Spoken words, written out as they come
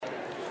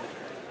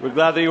We're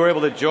glad that you were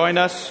able to join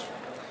us.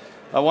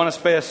 I want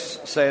to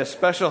say a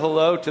special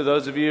hello to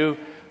those of you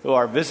who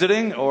are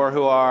visiting or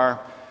who are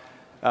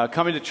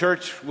coming to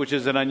church, which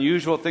is an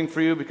unusual thing for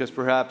you because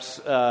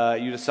perhaps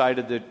you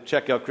decided to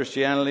check out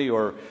Christianity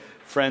or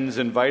friends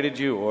invited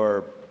you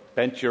or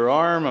bent your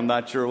arm. I'm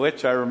not sure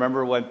which. I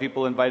remember when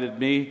people invited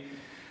me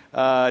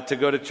to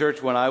go to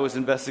church when I was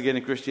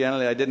investigating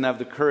Christianity. I didn't have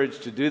the courage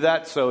to do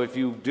that. So if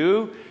you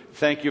do,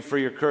 thank you for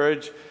your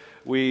courage.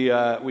 We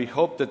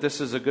hope that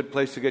this is a good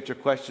place to get your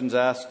questions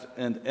asked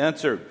and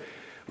answered.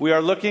 We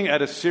are looking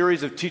at a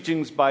series of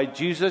teachings by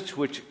Jesus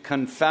which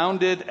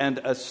confounded and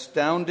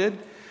astounded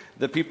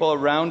the people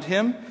around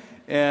him.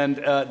 And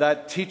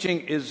that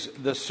teaching is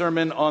the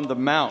Sermon on the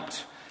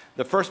Mount,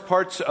 the first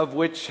parts of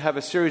which have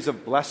a series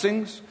of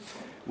blessings,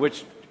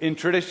 which in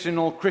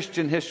traditional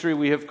Christian history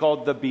we have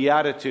called the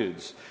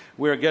Beatitudes.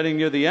 We are getting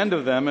near the end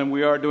of them, and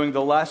we are doing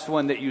the last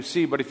one that you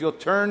see. But if you'll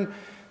turn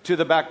to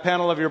the back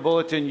panel of your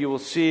bulletin, you will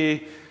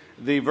see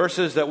the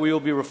verses that we will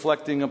be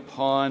reflecting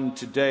upon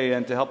today.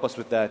 And to help us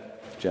with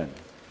that, Jen.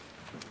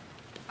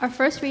 Our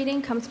first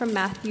reading comes from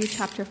Matthew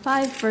chapter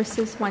 5,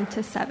 verses 1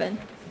 to 7.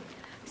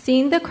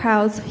 Seeing the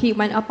crowds, he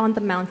went up on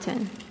the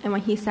mountain, and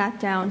when he sat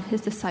down,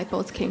 his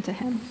disciples came to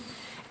him.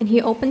 And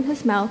he opened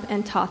his mouth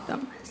and taught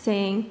them,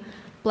 saying,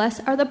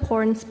 "Blessed are the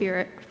poor in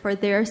spirit, for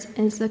theirs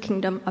is the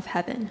kingdom of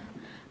heaven.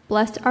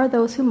 Blessed are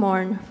those who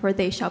mourn, for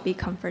they shall be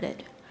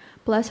comforted.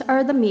 Blessed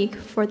are the meek,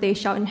 for they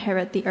shall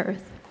inherit the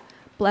earth.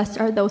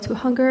 Blessed are those who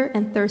hunger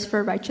and thirst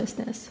for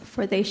righteousness,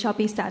 for they shall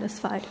be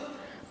satisfied.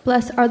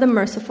 Blessed are the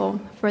merciful,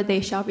 for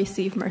they shall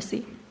receive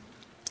mercy."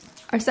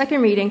 Our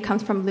second reading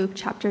comes from Luke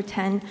chapter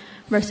 10,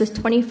 verses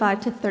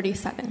 25 to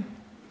 37.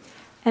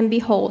 And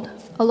behold,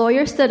 a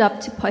lawyer stood up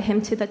to put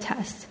him to the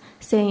test,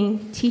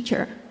 saying,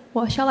 "Teacher,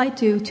 what shall I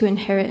do to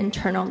inherit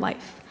eternal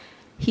life?"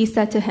 He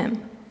said to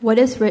him, "What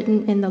is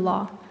written in the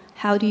law?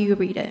 How do you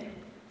read it?"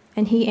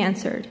 And he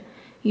answered,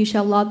 "You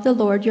shall love the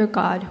Lord your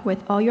God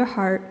with all your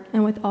heart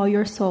and with all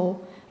your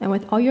soul and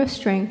with all your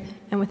strength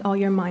and with all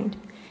your mind,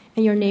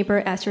 and your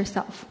neighbor as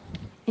yourself."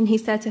 And he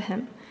said to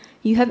him,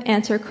 "You have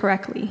answered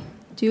correctly.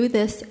 Do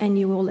this and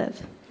you will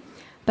live."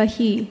 But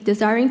he,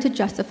 desiring to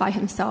justify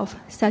himself,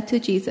 said to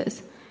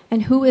Jesus,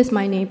 "And who is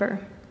my neighbor?"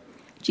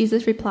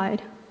 Jesus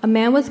replied, "A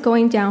man was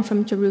going down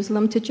from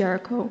Jerusalem to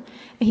Jericho,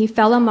 and he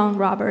fell among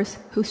robbers,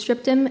 who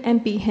stripped him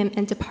and beat him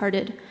and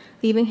departed,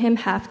 leaving him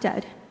half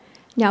dead.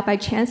 Now by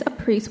chance a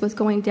priest was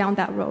going down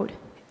that road,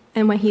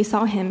 and when he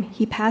saw him,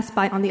 he passed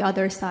by on the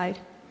other side.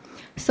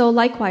 So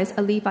likewise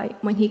a Levite,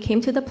 when he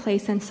came to the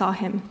place and saw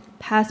him,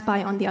 passed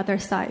by on the other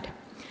side.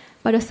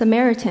 But a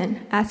Samaritan,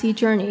 as he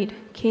journeyed,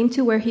 came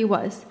to where he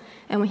was,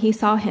 and when he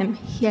saw him,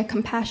 he had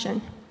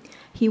compassion.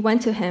 He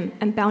went to him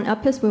and bound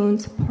up his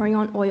wounds, pouring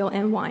on oil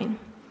and wine.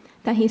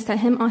 Then he set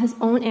him on his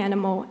own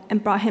animal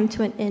and brought him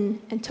to an inn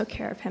and took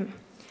care of him.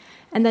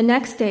 And the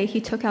next day he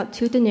took out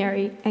 2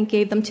 denarii and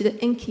gave them to the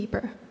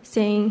innkeeper,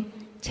 saying,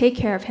 'Take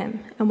care of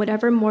him, and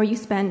whatever more you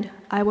spend,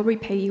 I will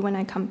repay you when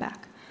I come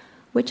back.'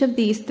 Which of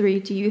these 3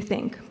 do you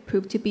think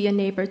proved to be a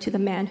neighbor to the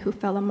man who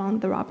fell among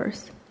the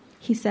robbers?"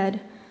 He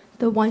said,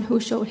 "The one who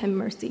showed him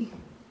mercy."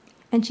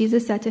 And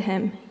Jesus said to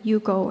him, "You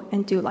go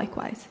and do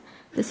likewise."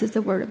 This is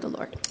the word of the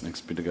Lord.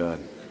 Thanks be to God.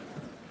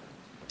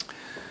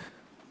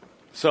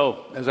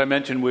 So, as I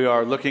mentioned, we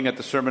are looking at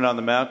the Sermon on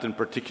the Mount, and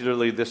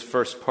particularly this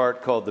first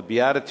part called the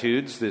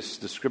Beatitudes, this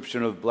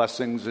description of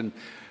blessings. And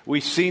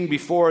we've seen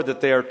before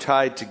that they are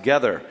tied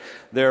together.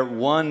 They're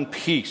one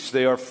piece.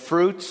 They are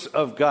fruits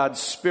of God's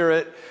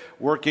Spirit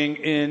working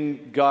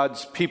in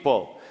God's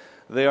people.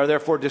 They are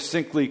therefore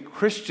distinctly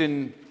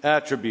Christian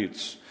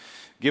attributes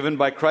given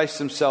by Christ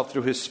himself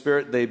through his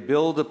Spirit. They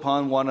build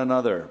upon one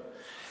another.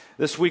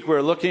 This week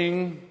we're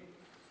looking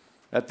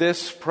at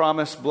this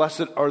promise,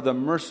 "Blessed are the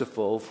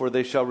merciful, for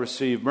they shall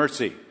receive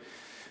mercy."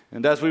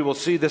 And as we will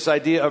see, this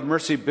idea of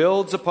mercy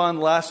builds upon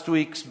last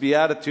week's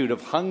beatitude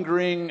of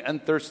hungering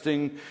and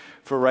thirsting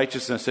for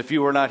righteousness. If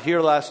you were not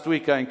here last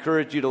week, I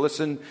encourage you to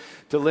listen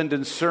to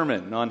Lyndon's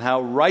sermon on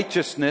how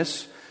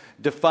righteousness,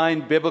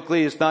 defined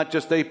biblically, is not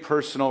just a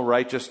personal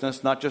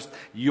righteousness, not just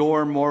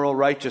your moral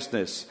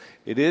righteousness.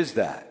 It is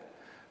that.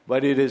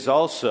 But it is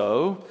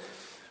also,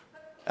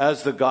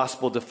 as the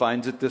gospel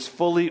defines it, this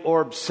fully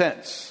orbed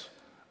sense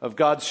of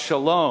God's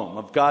shalom,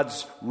 of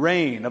God's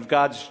reign, of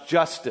God's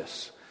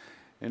justice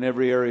in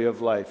every area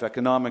of life,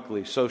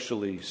 economically,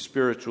 socially,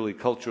 spiritually,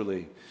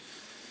 culturally.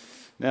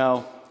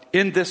 Now,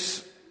 in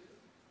this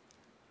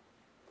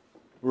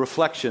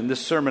reflection, this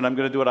sermon, I'm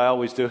going to do what I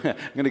always do. I'm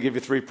going to give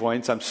you 3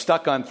 points. I'm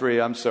stuck on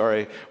 3. I'm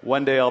sorry.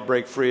 One day I'll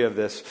break free of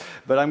this.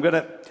 But I'm going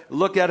to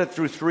look at it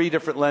through 3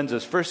 different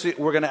lenses. Firstly,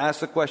 we're going to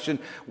ask the question,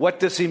 what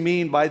does he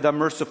mean by the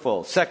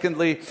merciful?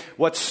 Secondly,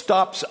 what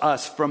stops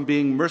us from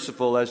being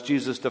merciful as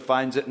Jesus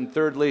defines it? And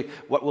thirdly,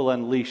 what will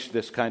unleash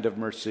this kind of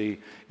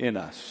mercy in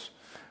us?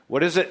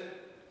 What is it?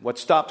 What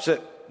stops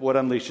it? What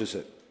unleashes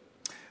it?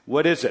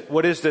 What is it?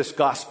 What is this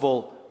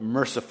gospel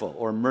merciful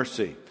or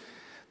mercy?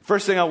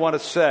 First thing I want to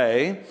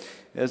say,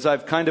 as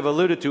I've kind of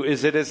alluded to,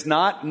 is it is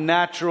not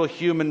natural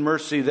human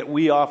mercy that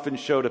we often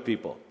show to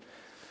people.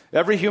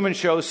 Every human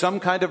shows some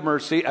kind of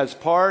mercy as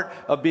part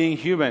of being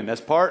human,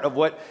 as part of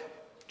what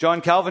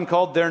John Calvin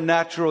called their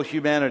natural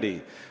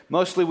humanity.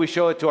 Mostly we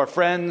show it to our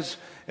friends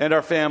and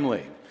our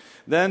family.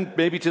 Then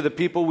maybe to the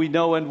people we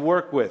know and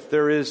work with.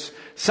 There is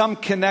some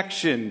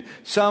connection,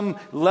 some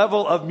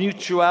level of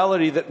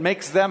mutuality that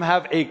makes them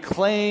have a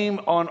claim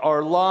on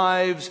our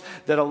lives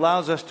that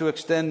allows us to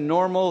extend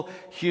normal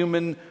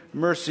human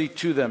mercy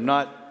to them.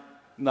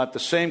 Not the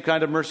same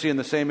kind of mercy and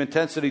the same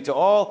intensity to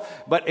all,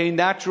 but a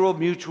natural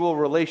mutual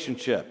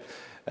relationship.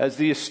 As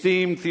the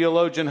esteemed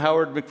theologian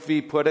Howard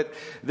McPhee put it,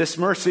 this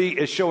mercy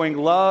is showing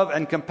love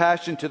and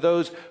compassion to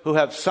those who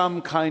have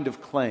some kind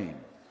of claim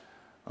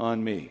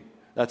on me.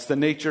 That's the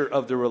nature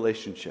of the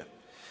relationship.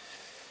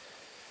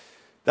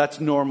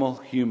 That's normal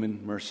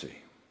human mercy.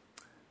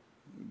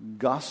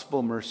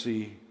 Gospel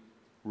mercy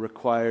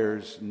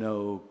requires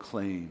no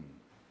claim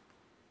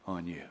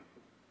on you.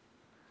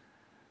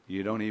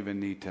 You don't even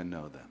need to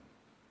know them.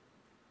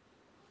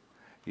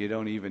 You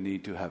don't even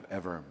need to have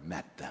ever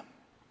met them.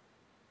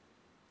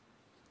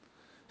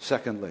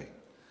 Secondly,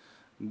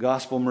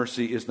 gospel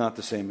mercy is not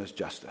the same as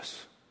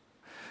justice.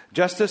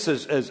 Justice,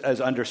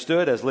 as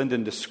understood, as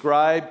Lyndon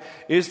described,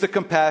 is the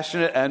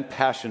compassionate and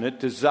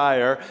passionate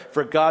desire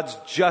for God's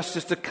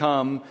justice to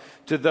come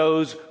to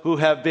those who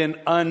have been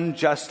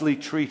unjustly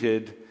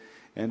treated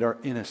and are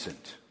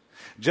innocent.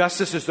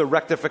 Justice is the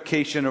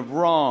rectification of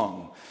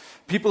wrong.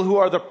 People who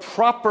are the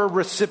proper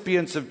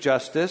recipients of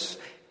justice,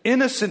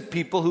 innocent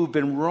people who've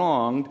been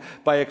wronged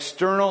by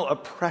external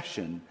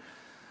oppression,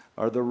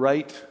 are the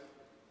right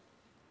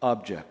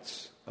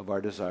objects of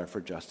our desire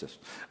for justice.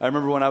 I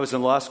remember when I was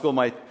in law school,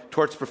 my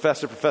torts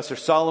professor, Professor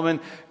Solomon,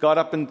 got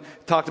up and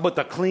talked about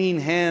the clean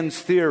hands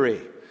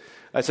theory.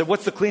 I said,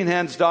 what's the clean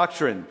hands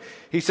doctrine?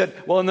 He said,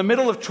 well, in the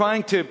middle of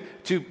trying to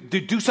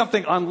do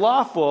something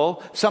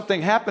unlawful,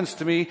 something happens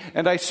to me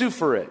and I sue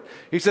for it.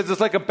 He says, it's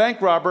like a bank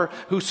robber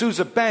who sues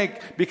a bank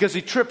because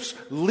he trips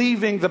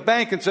leaving the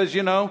bank and says,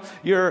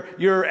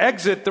 your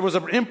exit, there was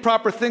an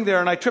improper thing there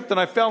and I tripped and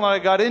I fell and I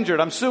got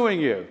injured. I'm suing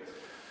you.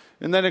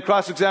 And then in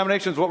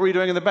cross-examinations, what were you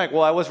doing in the bank?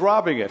 Well, I was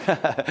robbing it.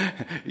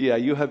 Yeah,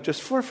 you have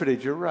just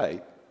forfeited your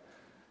right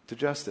to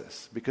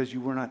justice because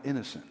you were not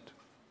innocent.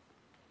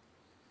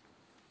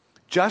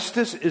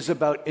 Justice is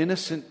about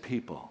innocent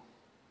people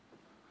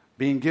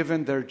being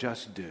given their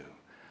just due.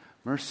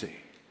 Mercy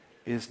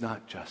is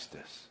not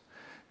justice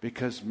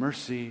because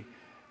mercy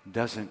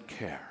doesn't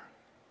care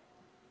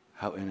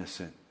how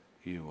innocent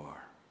you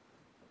are.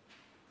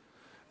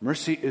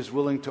 Mercy is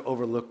willing to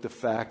overlook the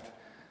fact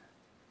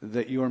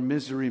that your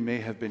misery may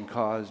have been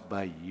caused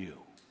by you.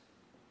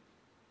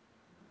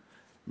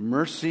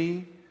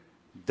 Mercy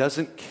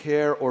doesn't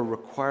care or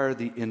require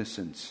the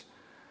innocence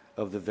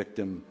of the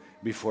victim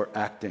before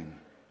acting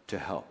to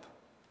help.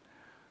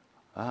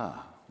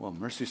 Well,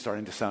 mercy is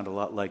starting to sound a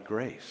lot like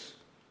grace.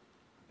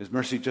 Is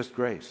mercy just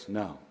grace?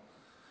 No.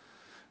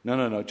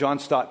 No. John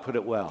Stott put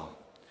it well.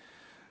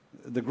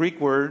 The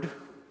Greek word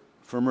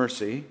for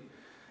mercy,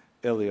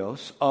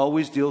 eleos,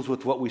 always deals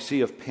with what we see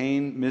of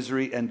pain,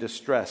 misery, and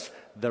distress,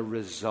 the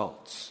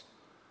results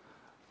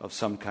of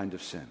some kind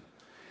of sin.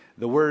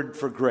 The word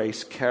for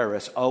grace,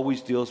 charis,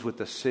 always deals with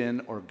the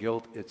sin or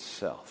guilt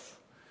itself.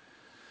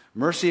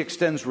 Mercy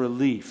extends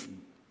relief.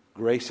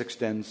 Grace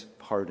extends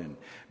pardon.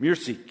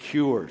 Mercy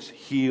cures,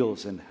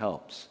 heals, and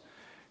helps.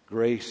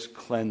 Grace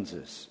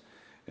cleanses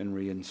and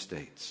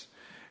reinstates.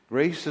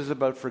 Grace is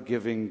about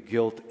forgiving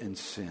guilt and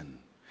sin.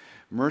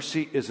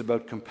 Mercy is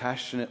about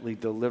compassionately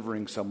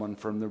delivering someone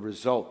from the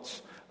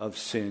results of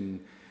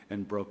sin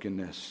and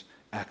brokenness,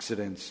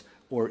 accidents,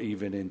 or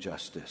even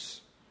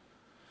injustice.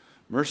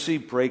 Mercy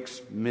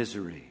breaks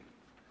misery.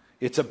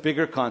 It's a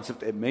bigger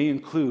concept. It may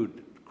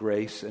include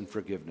grace and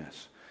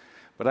forgiveness.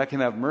 But I can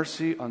have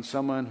mercy on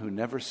someone who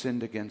never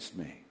sinned against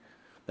me.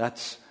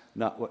 That's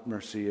not what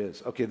mercy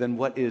is. Okay, then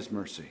what is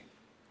mercy?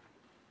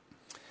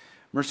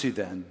 Mercy,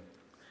 then,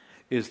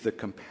 is the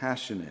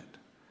compassionate,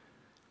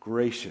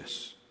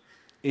 gracious,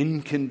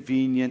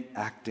 inconvenient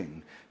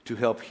acting to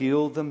help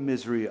heal the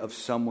misery of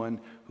someone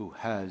who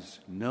has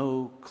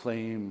no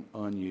claim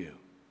on you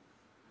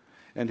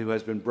and who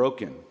has been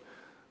broken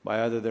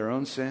by either their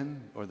own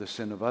sin or the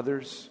sin of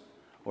others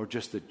or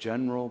just the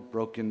general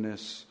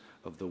brokenness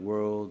of the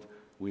world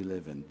we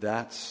live in.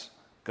 That's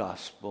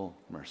gospel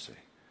mercy.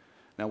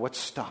 Now, what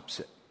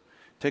stops it?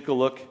 Take a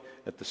look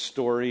at the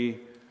story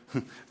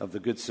of the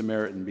Good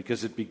Samaritan,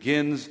 because it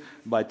begins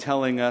by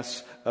telling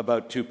us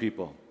about two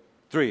people.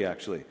 Three,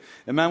 actually.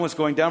 A man was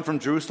going down from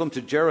Jerusalem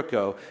to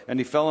Jericho, and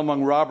he fell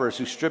among robbers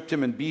who stripped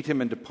him and beat him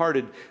and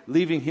departed,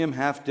 leaving him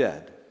half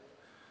dead.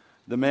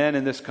 The man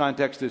in this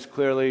context is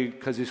clearly,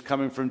 because he's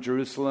coming from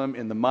Jerusalem,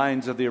 in the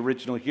minds of the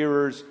original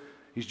hearers,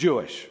 he's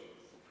Jewish.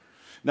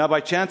 Now,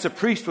 by chance, a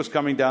priest was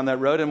coming down that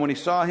road, and when he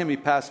saw him, he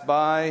passed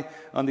by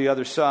on the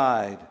other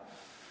side.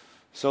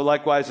 So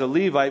likewise, a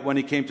Levite, when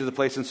he came to the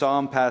place and saw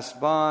him, passed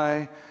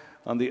by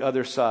on the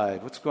other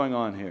side. What's going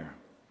on here?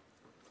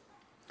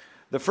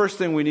 The first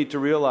thing we need to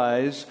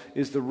realize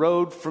is the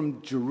road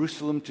from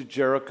Jerusalem to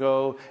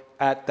Jericho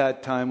at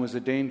that time was a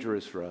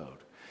dangerous road.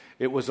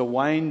 It was a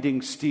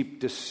winding,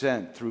 steep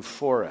descent through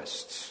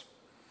forests.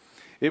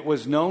 It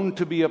was known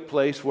to be a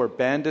place where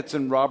bandits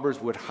and robbers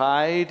would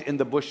hide in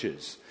the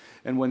bushes.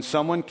 And when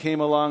someone came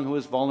along who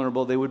was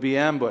vulnerable, they would be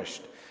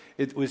ambushed.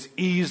 It was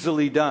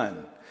easily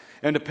done.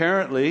 And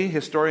apparently,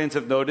 historians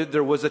have noted,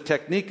 there was a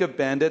technique of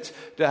bandits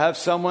to have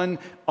someone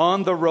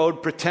on the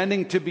road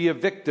pretending to be a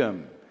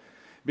victim.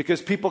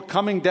 Because people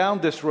coming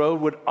down this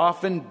road would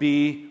often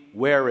be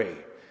wary.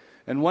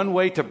 And one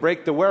way to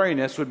break the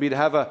wariness would be to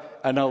have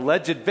an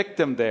alleged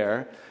victim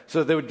there,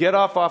 so they would get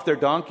off their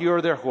donkey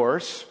or their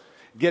horse,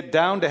 get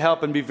down to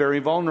help and be very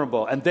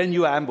vulnerable, and then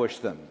you ambush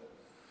them.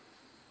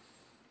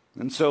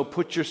 And so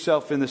put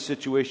yourself in the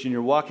situation.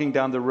 You're walking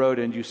down the road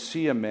and you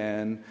see a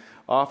man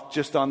off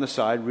just on the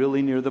side,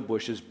 really near the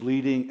bushes,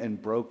 bleeding and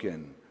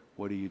broken.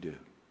 What do you do?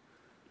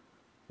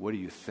 What do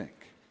you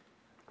think?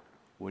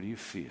 What do you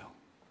feel?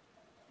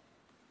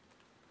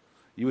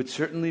 You would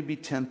certainly be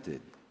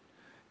tempted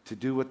to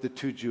do what the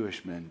two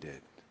Jewish men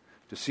did,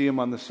 to see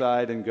him on the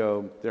side and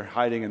go, they're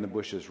hiding in the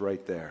bushes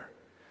right there.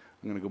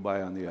 I'm going to go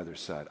by on the other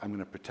side. I'm going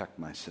to protect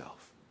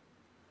myself.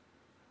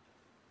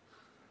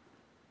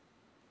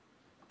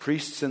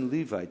 Priests and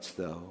Levites,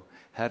 though,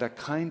 had a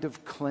kind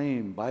of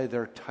claim by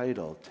their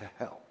title to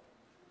help.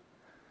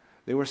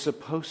 They were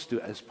supposed to,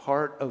 as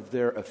part of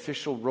their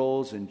official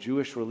roles in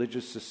Jewish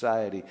religious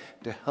society,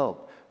 to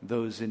help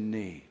those in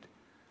need.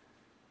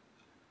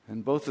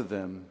 And both of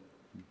them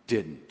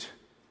didn't.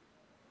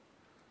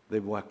 They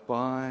walked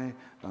by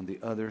on the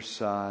other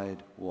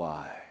side.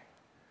 Why?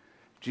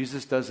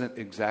 Jesus doesn't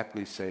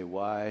exactly say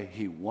why.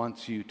 He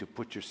wants you to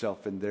put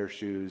yourself in their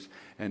shoes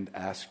and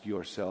ask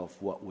yourself,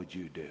 what would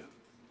you do?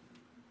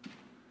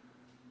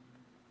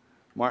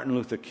 Martin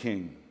Luther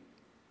King,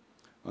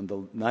 on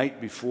the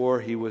night before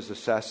he was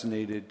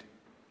assassinated,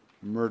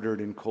 murdered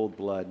in cold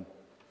blood,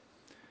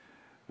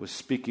 was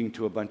speaking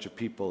to a bunch of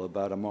people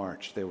about a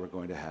march they were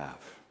going to have.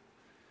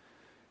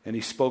 And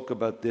he spoke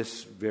about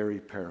this very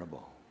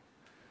parable.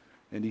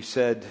 And he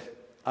said,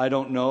 I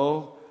don't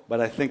know,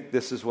 but I think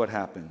this is what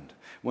happened.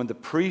 When the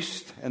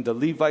priest and the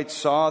Levites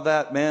saw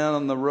that man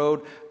on the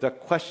road, the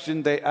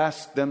question they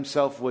asked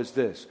themselves was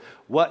this: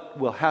 what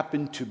will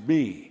happen to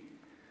me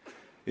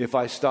if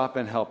I stop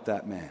and help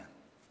that man?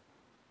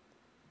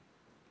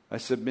 I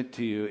submit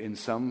to you, in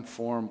some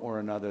form or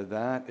another,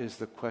 that is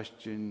the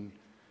question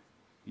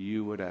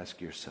you would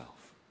ask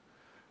yourself.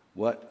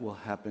 What will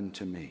happen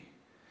to me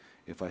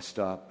if I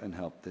stop and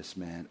help this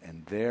man?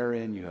 And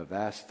therein you have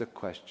asked the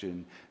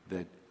question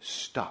that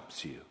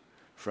stops you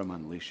from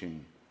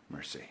unleashing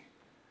mercy.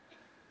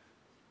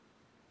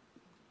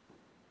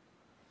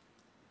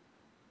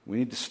 We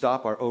need to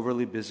stop our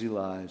overly busy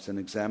lives and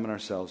examine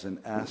ourselves and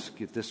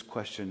ask if this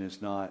question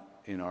is not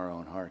in our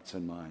own hearts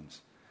and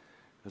minds,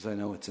 because I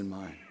know it's in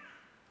mine.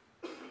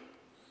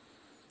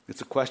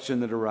 It's a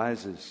question that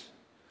arises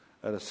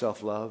out of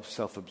self-love,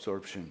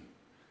 self-absorption,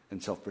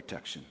 and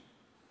self-protection.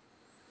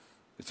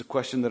 It's a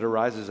question that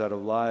arises out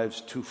of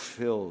lives too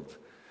filled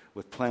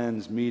with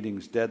plans,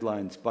 meetings,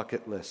 deadlines,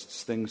 bucket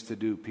lists, things to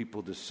do,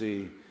 people to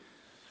see,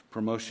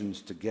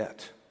 promotions to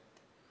get.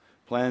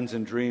 Plans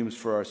and dreams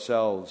for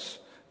ourselves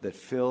that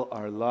fill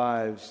our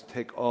lives,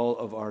 take all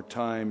of our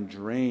time,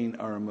 drain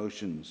our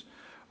emotions,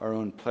 our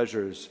own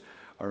pleasures,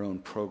 our own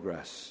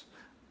progress,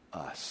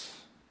 us.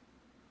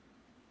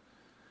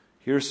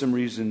 Here are some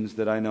reasons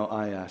that I know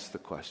I ask the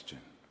question.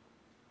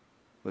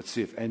 Let's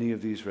see if any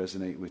of these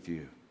resonate with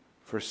you.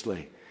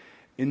 Firstly,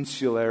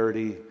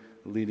 insularity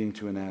leading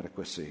to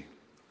inadequacy.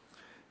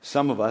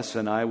 Some of us,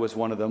 and I was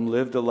one of them,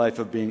 lived a life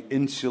of being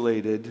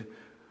insulated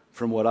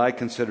from what I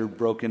considered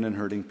broken and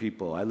hurting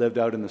people. I lived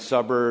out in the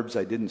suburbs.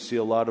 I didn't see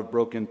a lot of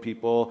broken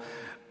people,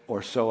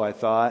 or so I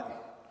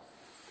thought,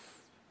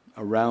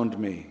 around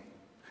me.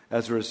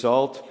 As a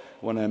result,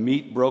 when I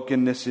meet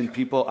brokenness in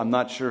people, I'm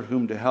not sure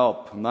whom to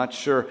help. I'm not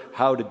sure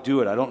how to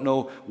do it. I don't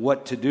know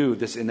what to do.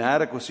 This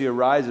inadequacy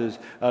arises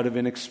out of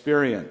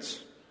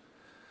inexperience.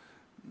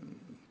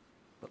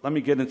 But let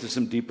me get into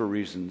some deeper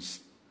reasons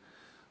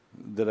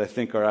that I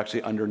think are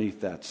actually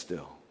underneath that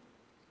still.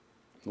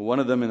 One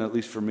of them, and at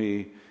least for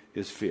me,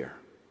 is fear.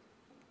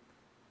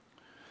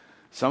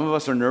 Some of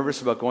us are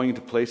nervous about going into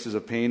places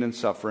of pain and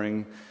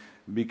suffering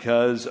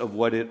because of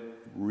what it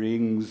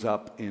rings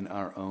up in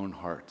our own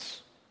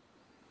hearts.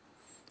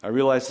 I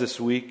realized this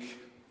week,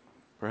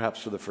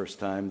 perhaps for the first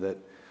time, that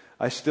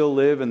I still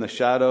live in the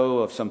shadow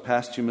of some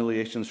past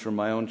humiliations from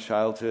my own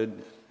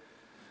childhood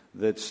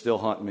that still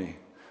haunt me.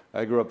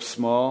 I grew up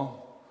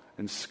small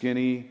and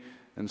skinny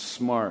and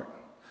smart.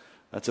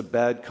 That's a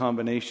bad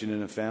combination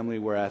in a family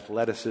where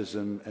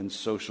athleticism and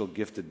social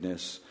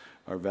giftedness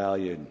are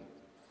valued.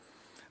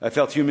 I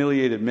felt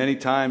humiliated many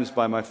times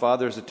by my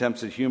father's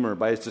attempts at humor,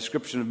 by his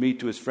description of me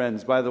to his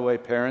friends. By the way,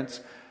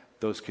 parents,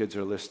 those kids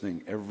are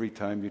listening every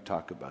time you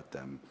talk about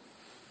them.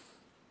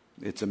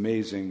 It's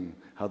amazing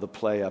how the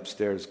play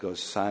upstairs goes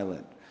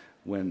silent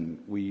when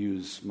we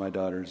use my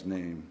daughter's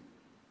name.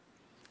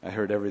 I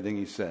heard everything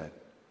he said,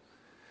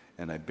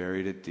 and I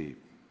buried it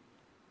deep.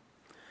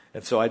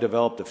 And so I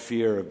developed a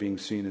fear of being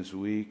seen as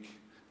weak,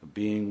 of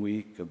being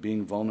weak, of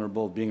being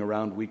vulnerable, of being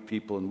around weak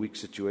people in weak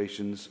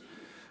situations.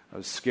 I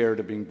was scared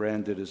of being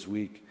branded as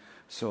weak,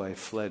 so I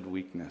fled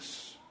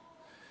weakness.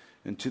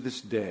 And to this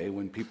day,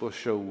 when people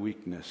show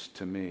weakness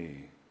to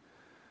me,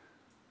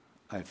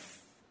 I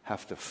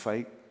have to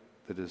fight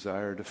the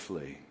desire to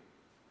flee.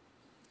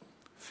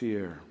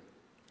 Fear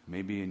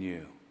may be in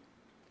you.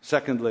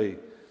 Secondly,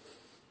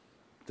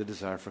 the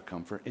desire for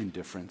comfort,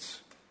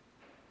 indifference.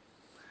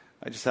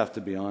 I just have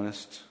to be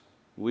honest.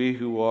 We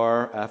who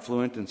are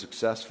affluent and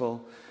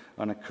successful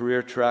on a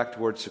career track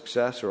towards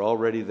success are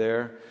already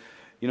there.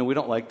 We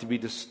don't like to be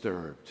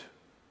disturbed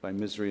by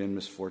misery and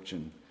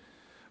misfortune.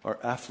 Our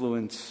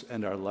affluence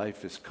and our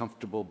life is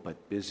comfortable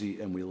but busy,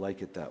 and we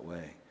like it that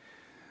way.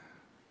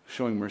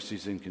 Showing mercy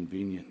is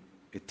inconvenient.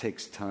 It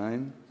takes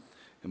time,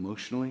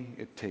 emotionally.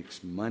 It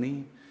takes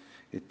money.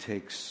 It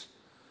takes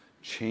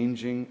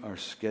changing our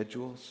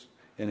schedules,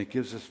 and it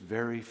gives us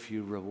very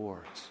few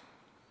rewards.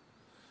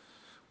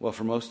 Well,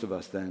 for most of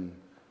us, then,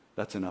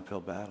 that's an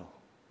uphill battle.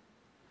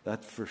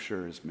 That for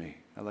sure is me.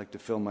 I like to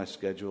fill my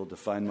schedule,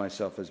 define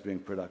myself as being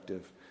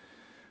productive.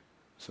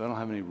 So I don't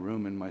have any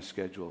room in my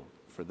schedule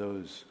for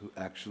those who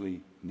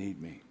actually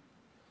need me.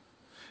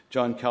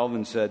 John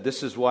Calvin said,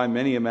 "This is why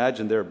many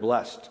imagine they're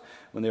blessed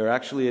when they are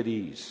actually at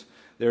ease.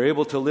 They're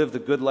able to live the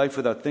good life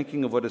without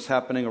thinking of what is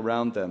happening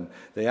around them.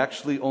 They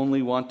actually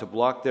only want to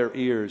block their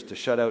ears to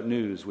shut out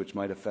news which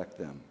might affect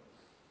them."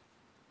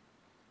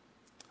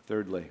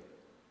 Thirdly,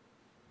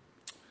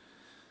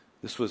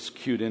 this was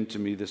cued into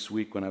me this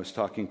week when I was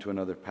talking to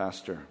another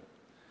pastor.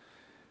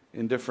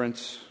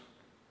 Indifference,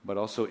 but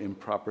also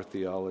improper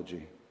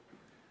theology.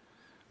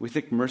 We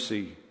think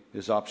mercy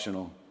is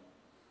optional.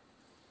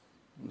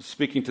 I was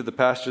speaking to the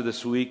pastor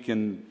this week,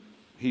 and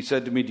he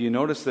said to me, "Do you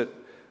notice that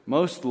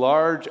most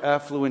large,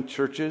 affluent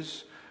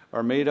churches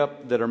are made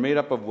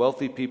up of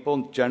wealthy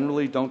people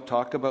generally don't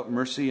talk about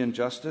mercy and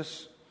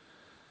justice?"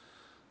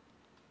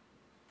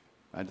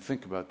 I had to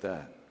think about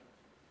that.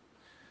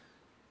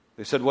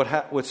 They said,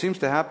 what seems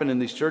to happen in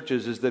these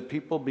churches is that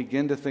people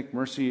begin to think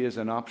mercy is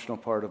an optional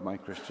part of my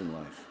Christian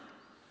life.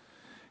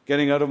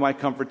 Getting out of my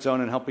comfort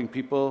zone and helping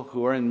people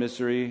who are in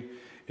misery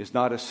is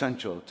not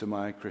essential to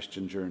my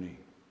Christian journey.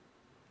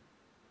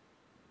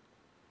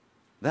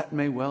 That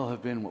may well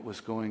have been what was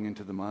going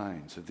into the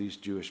minds of these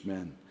Jewish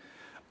men.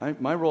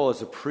 My role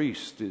as a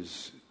priest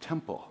is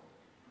temple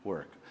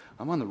work.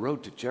 I'm on the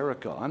road to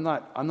Jericho. I'm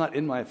not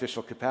in my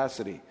official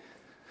capacity.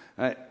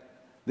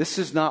 This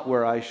is not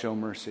where I show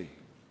mercy.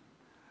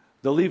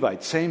 The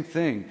Levites, same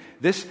thing.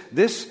 This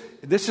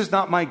is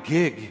not my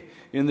gig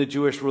in the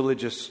Jewish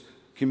religious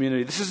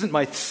community. This isn't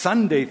my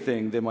Sunday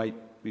thing, they might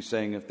be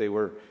saying if they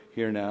were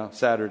here now,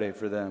 Saturday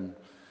for them.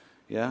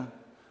 Yeah?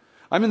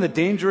 I'm in the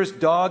dangerous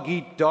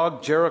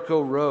dog-eat-dog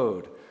Jericho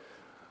road.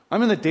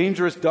 I'm in the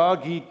dangerous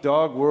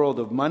dog-eat-dog world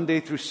of Monday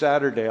through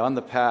Saturday on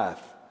the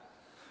path.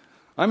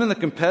 I'm in the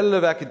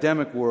competitive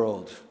academic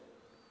world,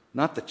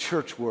 not the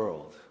church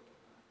world.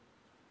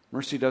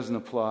 Mercy doesn't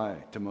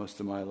apply to most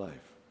of my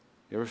life.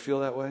 You ever feel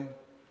that way?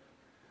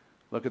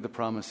 Look at the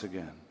promise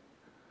again.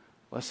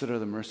 Blessed are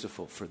the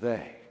merciful, for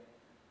they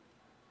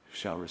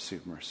shall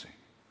receive mercy.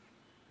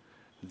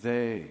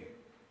 They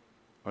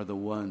are the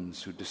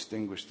ones who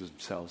distinguish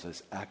themselves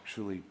as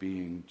actually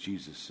being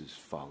Jesus'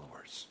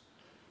 followers.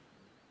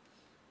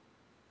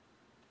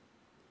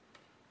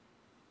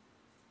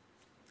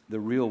 The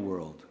real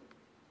world,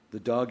 the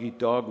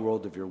dog-eat-dog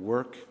world of your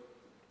work,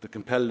 the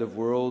competitive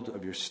world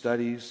of your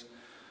studies,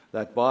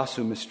 that boss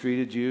who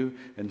mistreated you,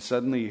 and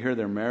suddenly you hear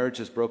their marriage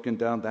has broken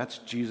down, that's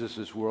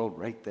Jesus' world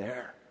right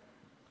there.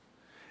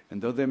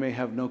 And though they may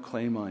have no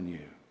claim on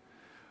you,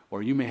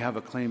 or you may have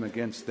a claim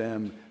against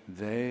them,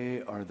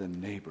 they are the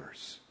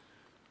neighbors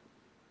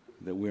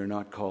that we are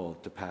not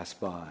called to pass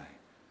by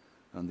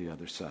on the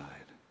other side.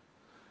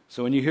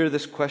 So when you hear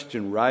this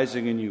question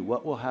rising in you,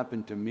 what will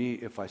happen to me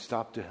if I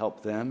stop to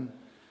help them?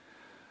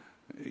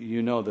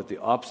 You know that the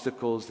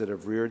obstacles that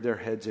have reared their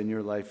heads in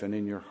your life and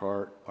in your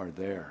heart are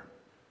there.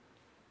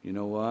 You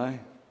know why?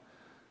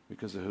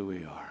 Because of who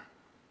we are.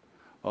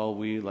 All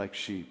we, like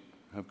sheep,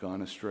 have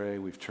gone astray.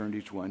 We've turned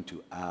each one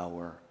to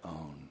our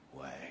own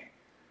way.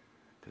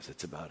 Because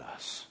it's about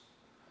us.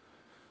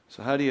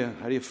 So how do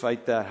you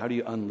fight that? How do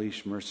you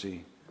unleash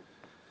mercy?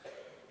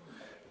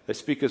 I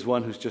speak as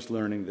one who's just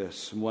learning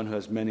this, and one who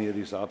has many of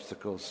these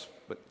obstacles.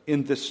 But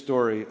in this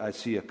story, I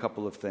see a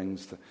couple of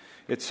things.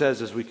 It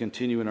says, as we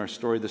continue in our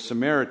story, the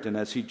Samaritan,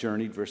 as he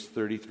journeyed, verse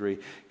 33,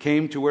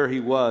 came to where he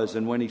was,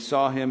 and when he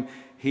saw him,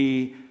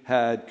 he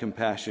had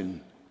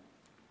compassion.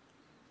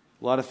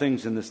 A lot of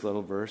things in this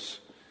little verse,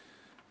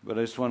 but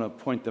I just want to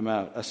point them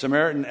out. A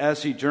Samaritan,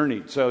 as he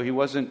journeyed, so he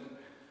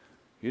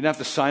didn't have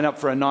to sign up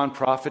for a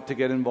nonprofit to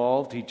get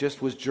involved. He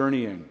just was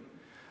journeying.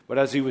 But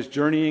as he was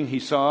journeying, he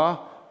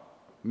saw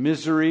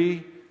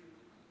misery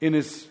in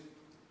his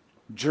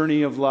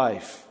journey of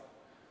life.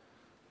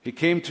 It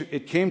came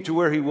to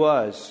where he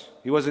was.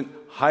 He wasn't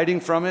hiding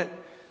from it.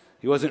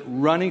 He wasn't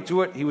running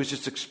to it. He was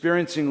just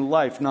experiencing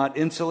life, not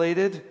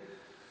insulated,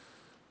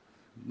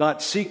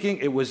 not seeking.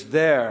 It was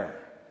there.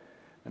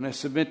 And I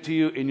submit to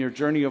you, in your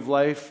journey of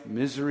life,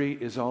 misery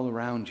is all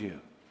around you.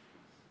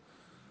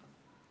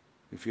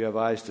 If you have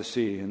eyes to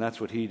see, and that's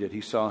what he did.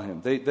 He saw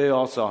him. They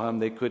all saw him.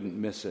 They couldn't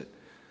miss it.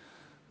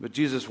 But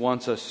Jesus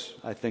wants us,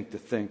 I think, to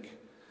think,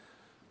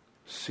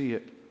 see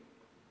it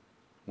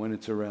when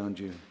it's around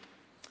you.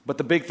 But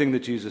the big thing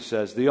that Jesus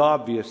says, the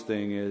obvious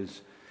thing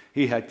is,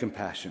 he had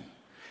compassion.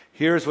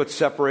 Here's what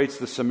separates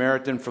the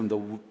Samaritan from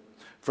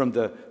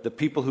the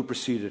people who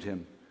preceded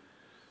him.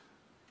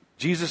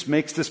 Jesus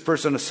makes this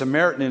person a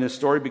Samaritan in his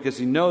story because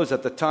he knows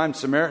at the time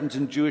Samaritans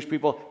and Jewish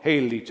people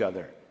hated each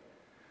other.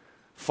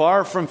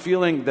 Far from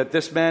feeling that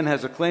this man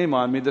has a claim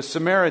on me, the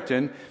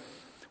Samaritan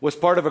was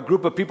part of a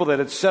group of people that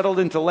had settled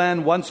into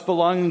land once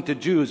belonging to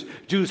Jews.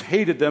 Jews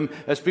hated them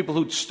as people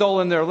who'd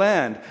stolen their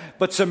land.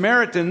 But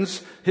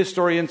Samaritans,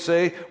 historians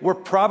say, were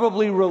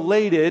probably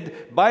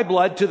related by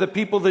blood to the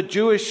people the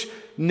Jewish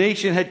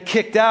nation had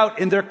kicked out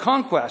in their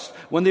conquest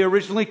when they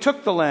originally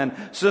took the land.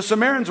 So the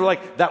Samaritans were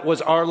like, that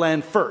was our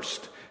land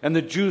first. And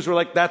the Jews were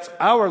like, that's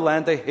our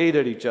land. They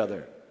hated each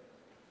other.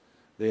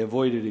 They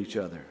avoided each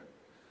other.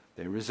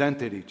 They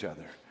resented each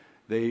other.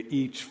 They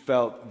each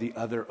felt the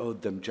other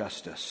owed them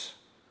justice.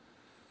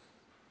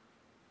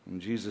 And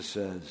Jesus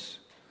says,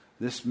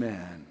 this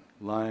man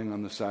lying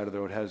on the side of the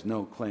road has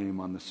no claim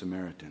on the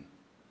Samaritan.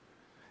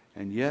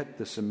 And yet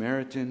the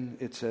Samaritan,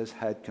 it says,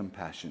 had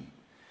compassion.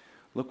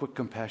 Look what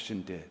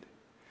compassion did.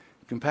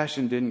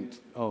 Compassion didn't,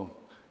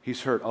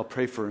 he's hurt, I'll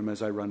pray for him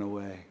as I run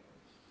away.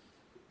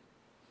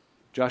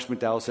 Josh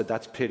McDowell said,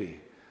 that's pity.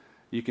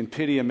 You can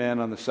pity a man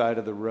on the side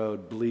of the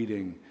road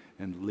bleeding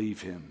and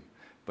leave him.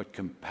 But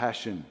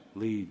compassion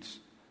leads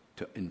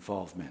to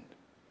involvement.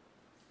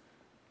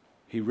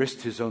 He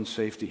risked his own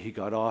safety. He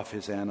got off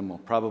his animal,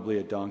 probably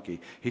a donkey.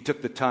 He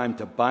took the time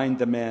to bind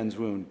the man's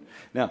wound.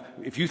 Now,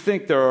 if you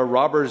think there are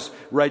robbers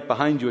right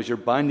behind you as you're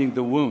binding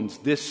the wounds,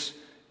 this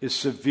is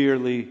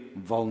severely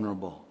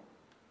vulnerable.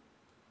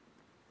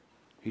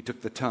 He took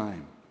the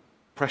time,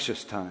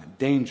 precious time,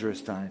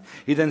 dangerous time.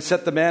 He then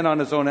set the man on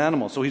his own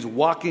animal. So he's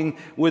walking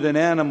with an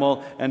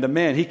animal and a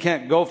man. He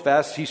can't go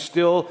fast. He's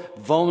still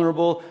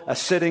vulnerable, a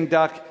sitting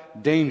duck,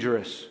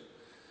 dangerous.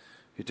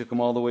 He took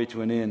him all the way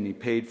to an inn. He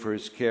paid for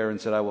his care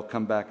and said, I will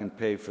come back and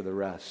pay for the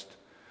rest.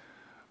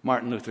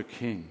 Martin Luther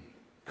King,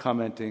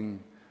 commenting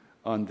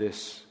on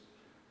this,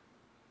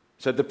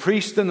 said, the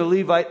priest and the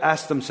Levite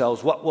asked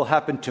themselves, what will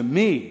happen to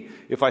me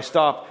if I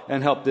stop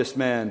and help this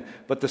man?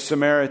 But the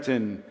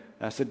Samaritan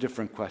asked a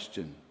different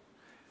question.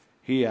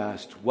 He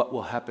asked, what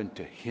will happen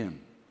to him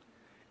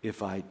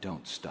if I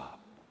don't stop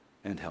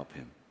and help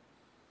him?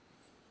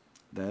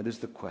 That is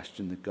the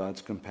question that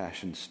God's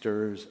compassion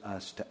stirs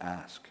us to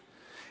ask.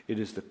 It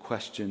is the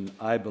question,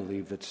 I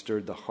believe, that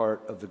stirred the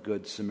heart of the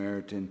Good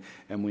Samaritan,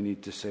 and we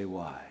need to say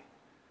why.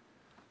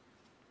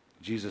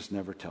 Jesus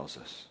never tells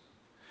us.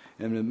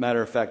 And as a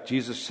matter of fact,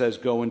 Jesus says,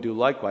 go and do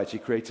likewise. He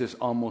creates this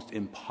almost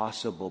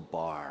impossible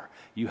bar.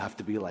 You have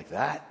to be like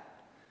that?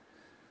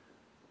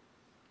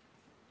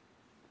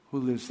 Who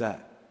lives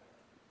that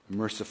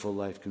merciful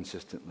life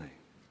consistently?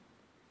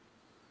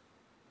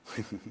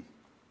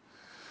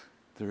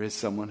 There is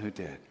someone who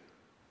did.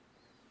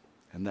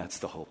 And that's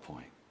the whole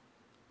point.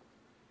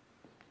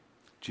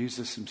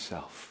 Jesus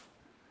himself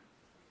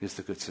is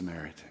the Good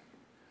Samaritan.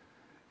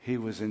 He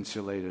was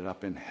insulated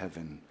up in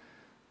heaven.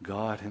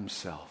 God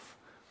himself,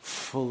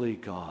 fully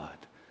God,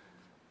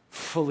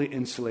 fully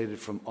insulated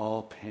from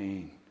all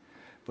pain.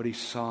 But he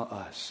saw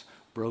us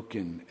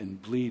broken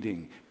and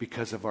bleeding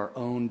because of our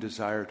own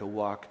desire to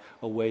walk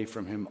away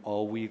from him.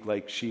 All we,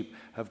 like sheep,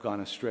 have gone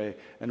astray,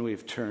 and we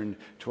have turned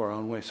to our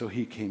own way. So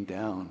he came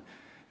down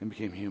and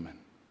became human.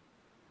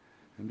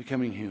 And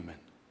becoming human,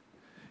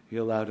 he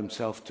allowed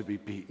himself to be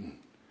beaten.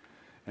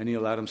 And he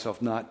allowed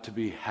himself not to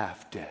be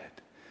half dead,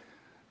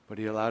 but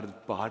he allowed his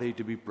body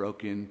to be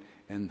broken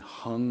and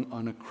hung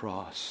on a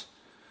cross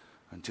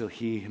until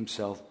he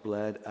himself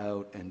bled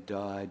out and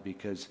died,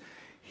 because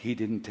he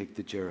didn't take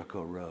the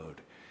Jericho road.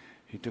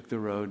 He took the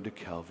road to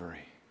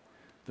Calvary,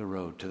 the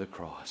road to the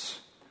cross.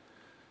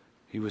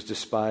 He was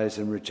despised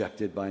and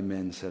rejected by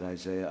men, said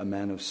Isaiah, a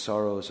man of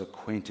sorrows,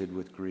 acquainted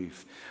with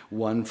grief,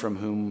 one from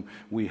whom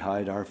we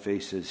hide our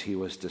faces. He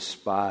was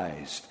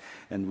despised,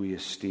 and we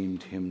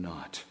esteemed him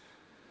not.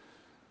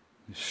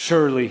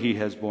 Surely he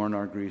has borne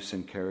our griefs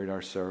and carried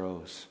our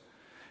sorrows.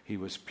 He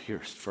was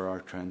pierced for our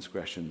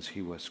transgressions.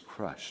 He was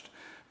crushed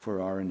for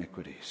our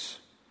iniquities.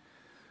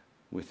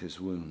 With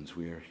his wounds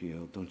we are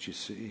healed. Don't you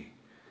see?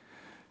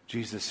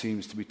 Jesus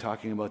seems to be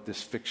talking about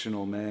this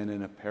fictional man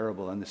in a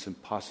parable on this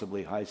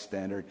impossibly high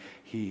standard.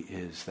 He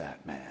is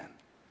that man.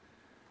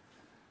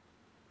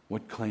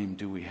 What claim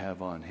do we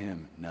have on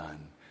him?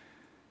 None.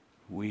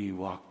 We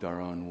walked our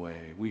own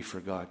way. We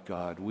forgot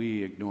God.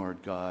 We ignored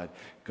God.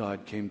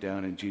 God came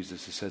down, and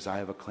Jesus says, I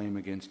have a claim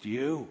against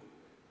you.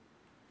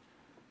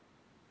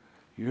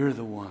 You're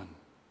the one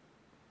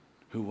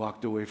who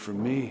walked away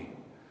from me,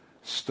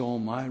 stole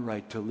my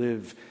right to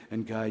live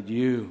and guide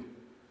you.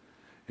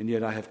 And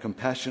yet I have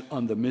compassion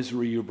on the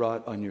misery you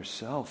brought on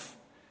yourself.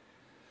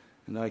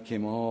 And I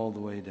came all the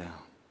way down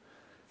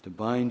to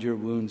bind your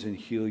wounds and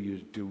heal you,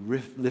 to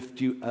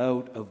lift you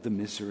out of the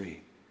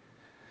misery.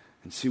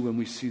 And see, when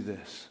we see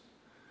this,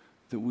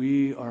 that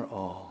we are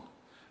all,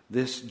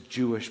 this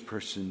Jewish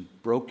person,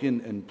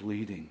 broken and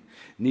bleeding,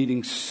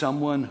 needing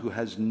someone who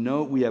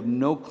we have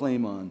no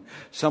claim on,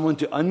 someone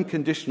to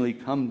unconditionally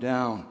come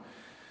down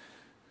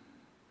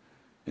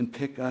and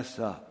pick us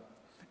up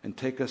and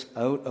take us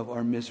out of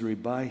our misery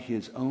by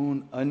his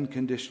own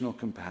unconditional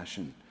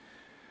compassion,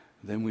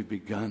 then we've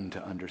begun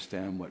to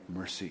understand what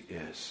mercy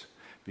is,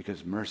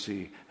 because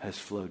mercy has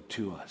flowed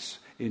to us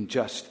in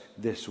just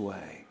this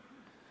way.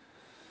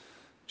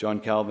 John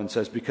Calvin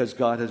says, because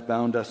God has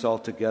bound us all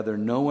together,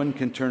 no one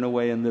can turn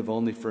away and live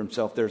only for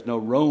himself. There's no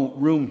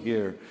room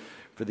here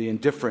for the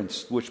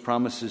indifference which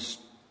promises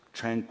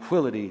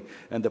tranquility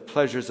and the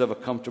pleasures of a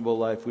comfortable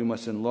life. We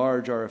must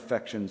enlarge our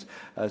affections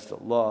as the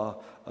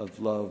law of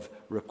love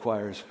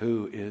requires.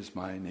 Who is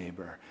my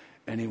neighbor?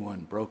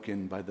 Anyone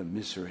broken by the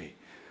misery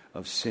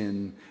of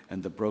sin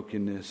and the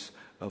brokenness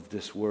of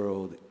this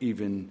world,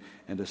 even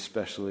and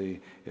especially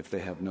if they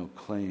have no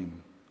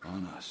claim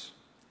on us.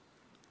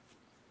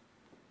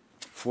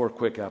 4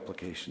 quick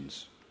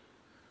applications.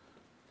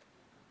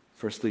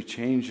 Firstly,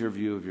 change your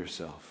view of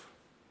yourself.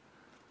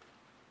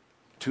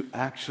 To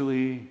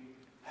actually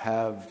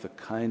have the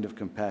kind of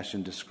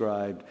compassion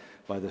described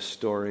by the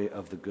story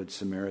of the Good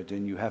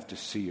Samaritan, you have to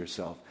see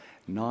yourself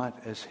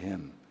not as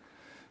him,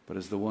 but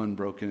as the one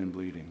broken and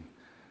bleeding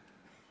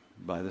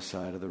by the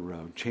side of the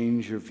road.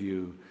 Change your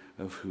view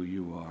of who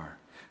you are.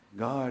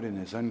 God, in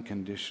his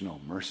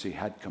unconditional mercy,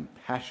 had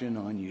compassion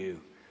on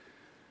you.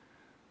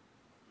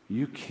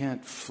 You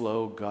can't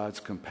flow God's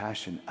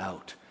compassion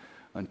out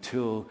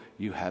until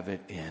you have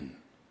it in.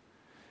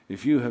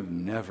 If you have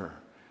never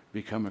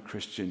become a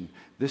Christian,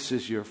 this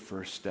is your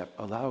first step.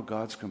 Allow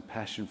God's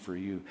compassion for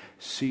you.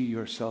 See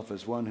yourself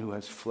as one who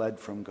has fled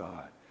from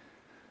God.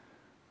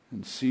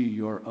 And see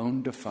your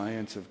own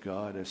defiance of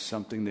God as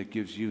something that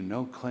gives you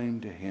no claim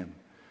to him.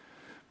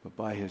 But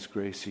by his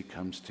grace, he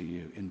comes to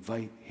you.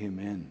 Invite him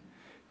in.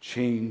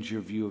 Change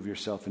your view of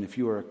yourself. And if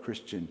you are a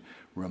Christian,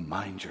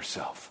 remind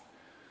yourself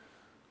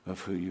of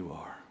who you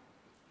are.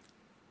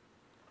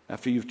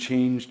 After you've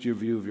changed your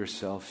view of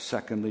yourself,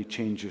 secondly,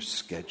 change your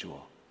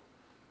schedule.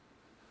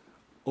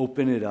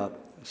 Open it up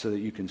so that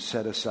you can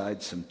set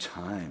aside some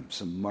time,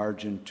 some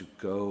margin to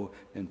go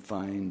and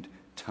find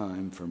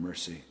time for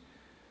mercy.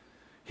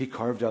 He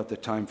carved out the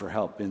time for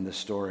help in the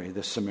story,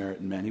 the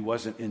Samaritan man. He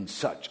wasn't in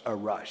such a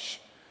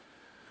rush.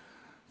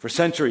 For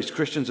centuries,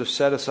 Christians have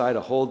set aside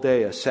a whole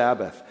day, a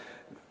Sabbath,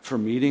 for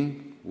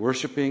meeting,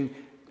 worshiping,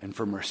 and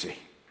for mercy.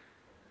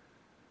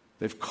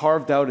 They've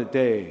carved out a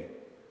day.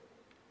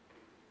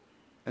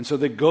 And so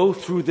they go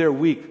through their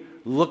week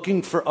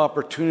looking for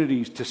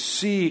opportunities, to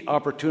see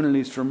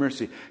opportunities for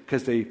mercy,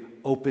 because they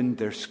opened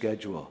their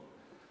schedule.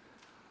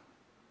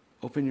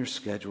 Open your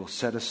schedule.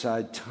 Set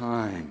aside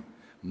time,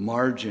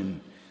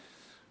 margin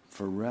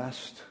for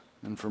rest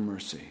and for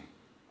mercy.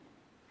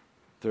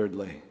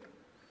 Thirdly,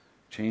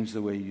 change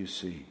the way you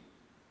see.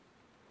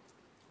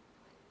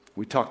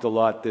 We talked a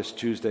lot this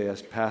Tuesday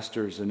as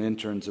pastors and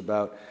interns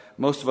about,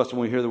 most of us,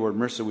 when we hear the word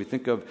mercy, we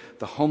think of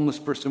the homeless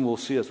person we'll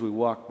see as we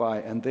walk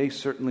by, and they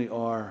certainly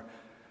are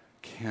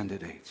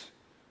candidates.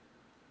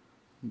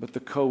 But the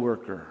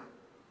coworker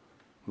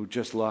who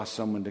just lost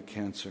someone to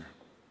cancer,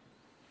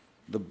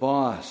 the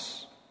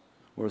boss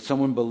or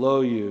someone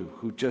below you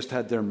who just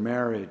had their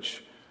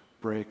marriage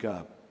break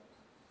up,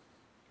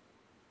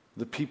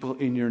 the people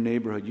in your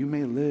neighborhood. You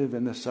may live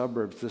in the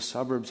suburbs. The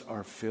suburbs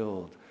are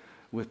filled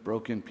with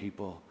broken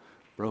people,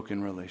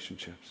 broken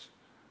relationships.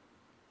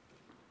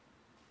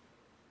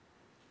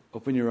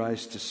 Open your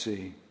eyes to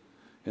see,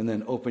 and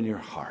then open your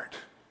heart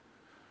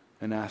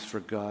and ask for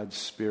God's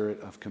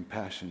spirit of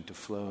compassion to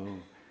flow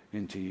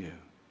into you.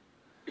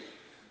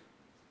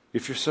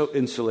 If you're so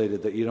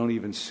insulated that you don't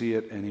even see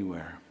it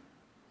anywhere,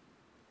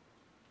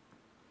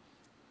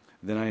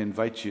 then I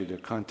invite you to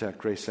contact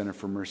Grace Center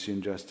for Mercy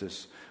and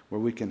Justice,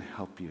 where we can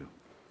help you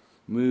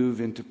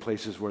move into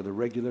places where the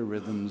regular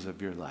rhythms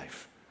of your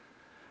life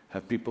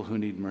have people who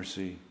need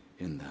mercy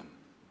in them.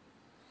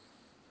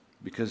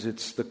 Because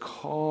it's the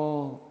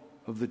call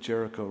of the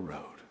Jericho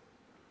Road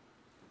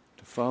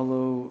to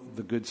follow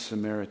the Good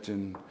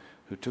Samaritan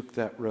who took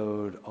that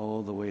road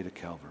all the way to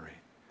Calvary,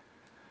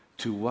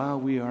 to, while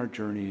we are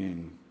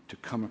journeying, to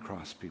come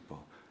across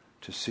people,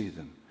 to see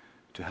them,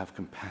 to have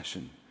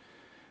compassion,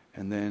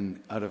 and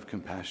then out of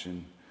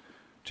compassion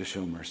to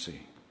show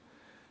mercy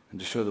and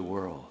to show the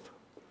world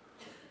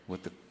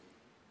what the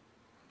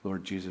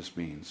Lord Jesus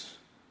means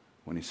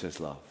when he says,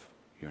 love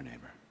your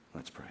neighbor.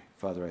 Let's pray.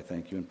 Father, I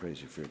thank you and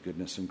praise you for your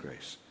goodness and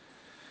grace.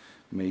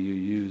 May you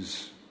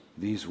use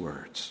these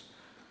words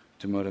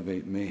to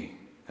motivate me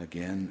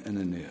again and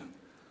anew,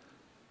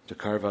 to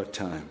carve out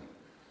time,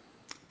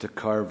 to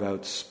carve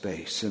out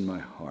space in my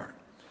heart,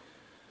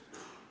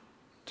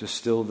 to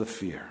still the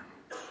fear,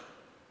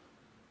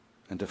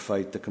 and to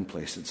fight the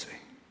complacency,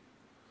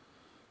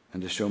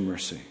 and to show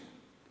mercy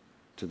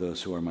to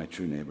those who are my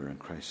true neighbor in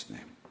Christ's name.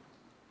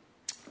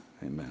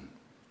 Amen.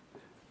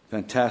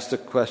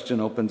 Fantastic question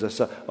opens us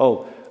up.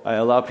 I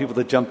allow people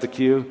to jump the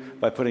queue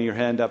by putting your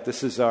hand up.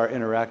 This is our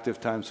interactive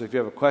time. So if you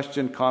have a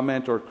question,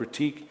 comment, or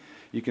critique,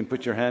 you can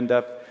put your hand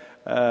up,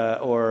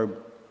 or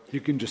you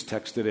can just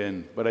text it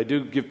in. But I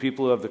do give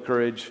people who have the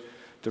courage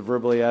to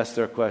verbally ask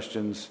their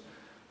questions.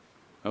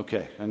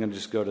 Okay, I'm going to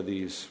just go to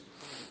these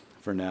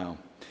for now.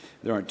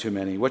 There aren't too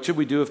many. What should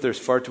we do if there's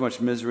far too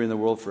much misery in the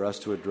world for us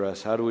to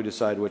address? How do we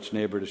decide which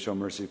neighbor to show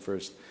mercy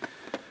first?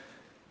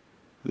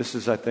 This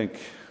is, I think,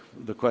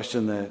 the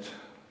question that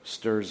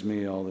stirs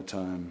me all the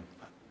time.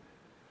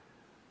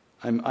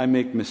 I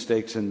make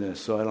mistakes in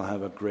this, so I don't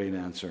have a great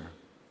answer.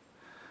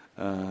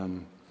 I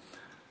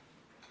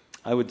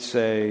would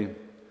say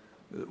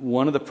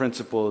one of the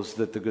principles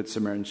that the Good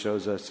Samaritan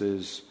shows us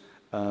is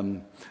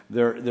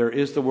there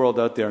is the world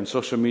out there, and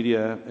social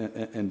media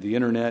and the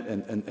internet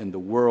and the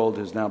world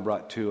is now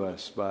brought to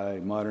us by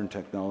modern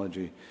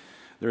technology.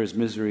 There is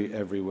misery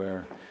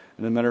everywhere.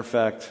 And as a matter of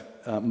fact,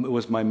 it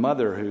was my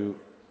mother who,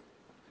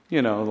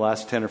 the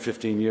last 10 or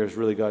 15 years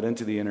really got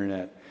into the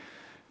internet.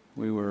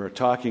 We were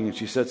talking, and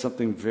she said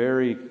something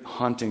very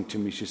haunting to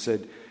me. She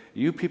said,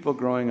 "You people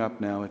growing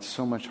up now, it's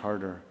so much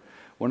harder.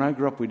 When I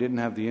grew up, we didn't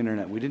have the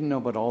internet. We didn't know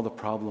about all the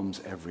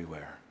problems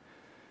everywhere.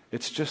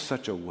 It's just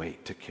such a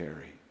weight to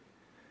carry.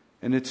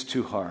 And it's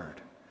too hard."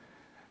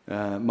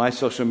 My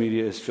social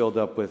media is filled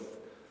up with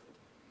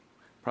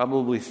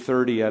probably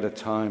 30 at a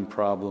time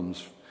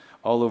problems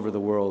all over the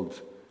world,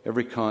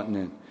 every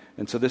continent.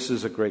 And so this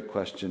is a great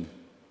question,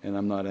 and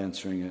I'm not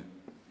answering it.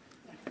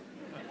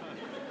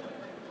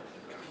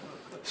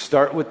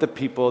 Start with the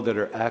people that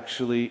are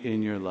actually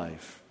in your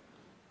life.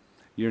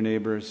 Your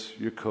neighbors,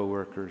 your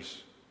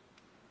coworkers,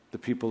 the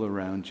people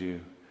around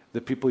you,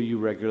 the people you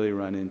regularly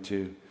run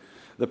into,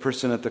 the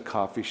person at the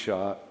coffee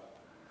shop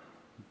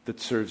that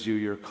serves you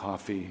your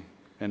coffee.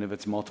 And if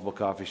it's multiple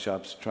coffee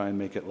shops, try and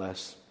make it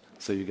less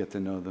so you get to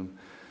know them.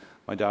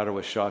 My daughter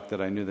was shocked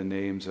that I knew the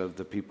names of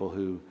the people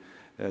who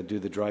do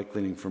the dry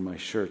cleaning for my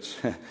shirts.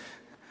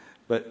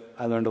 But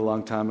I learned a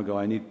long time ago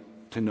I need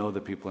to know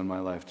the people in my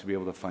life to be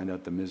able to find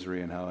out the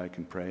misery and how I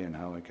can pray and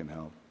how I can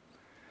help.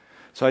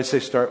 So I say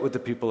start with the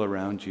people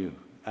around you.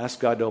 Ask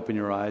God to open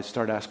your eyes.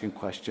 Start asking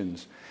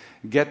questions.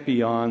 Get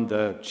beyond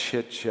the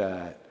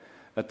chit-chat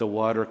at the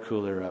water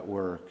cooler at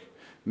work.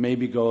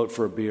 Maybe go out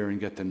for a beer and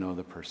get to know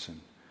the person.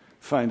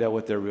 Find out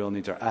what their real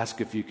needs are. Ask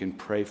if you can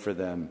pray for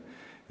them.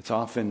 It's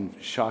often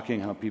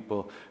shocking how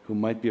people who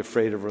might be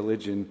afraid of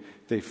religion,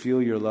 they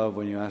feel your love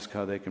when you ask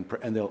how they can pray,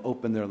 and they'll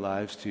open their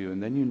lives to you,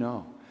 and then you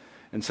know.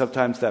 And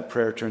sometimes that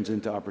prayer turns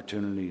into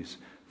opportunities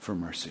for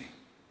mercy.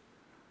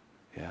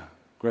 Yeah,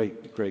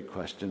 great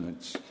question.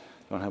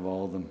 Don't have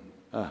all of them.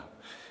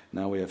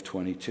 Now we have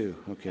 22.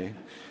 Okay,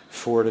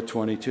 4 to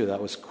 22.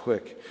 That was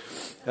quick.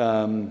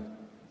 How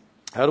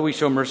do we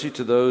show mercy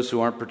to those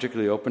who aren't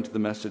particularly open to the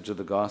message of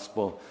the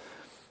gospel?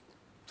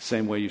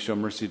 Same way you show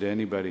mercy to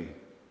anybody.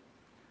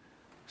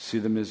 See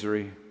the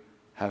misery,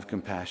 have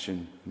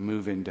compassion,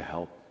 move in to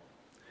help.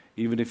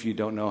 Even if you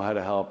don't know how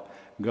to help,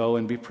 go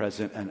and be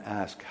present and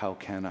ask, how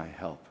can I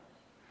help?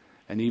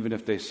 And even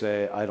if they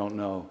say, I don't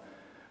know,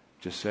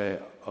 just say,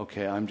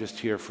 okay, I'm just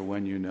here for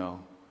when you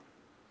know.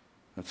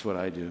 That's what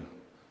I do.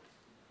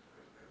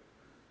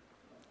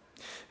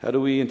 How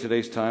do we, in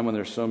today's time when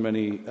there's so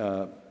many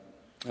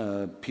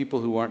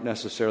people who aren't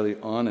necessarily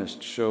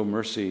honest, show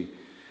mercy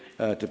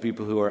to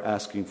people who are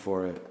asking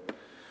for it?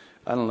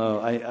 I don't know.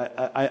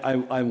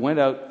 I went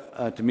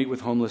out to meet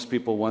with homeless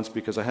people once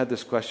because I had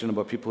this question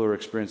about people who are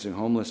experiencing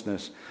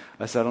homelessness.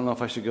 I said, I don't know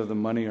if I should give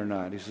them money or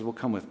not. He said, well,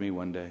 come with me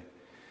one day.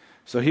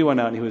 So he went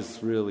out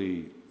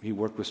and he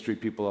worked with street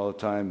people all the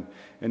time.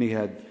 And he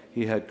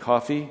had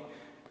coffee.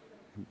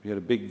 He had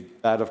a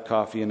big vat of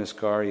coffee in his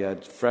car. He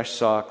had fresh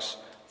socks,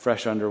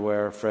 fresh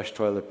underwear, fresh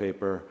toilet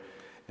paper.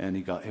 And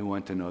he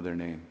went to know their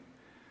name.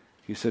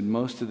 He said,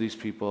 most of these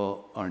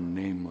people are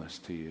nameless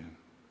to you.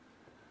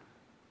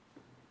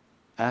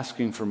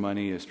 Asking for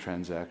money is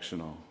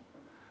transactional.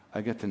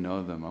 I get to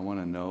know them. I want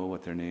to know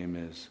what their name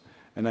is.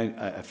 And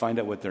I find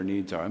out what their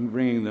needs are. I'm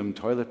bringing them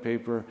toilet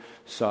paper,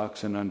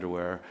 socks, and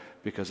underwear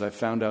because I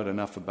found out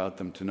enough about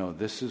them to know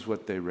this is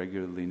what they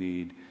regularly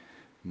need,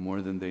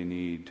 more than they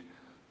need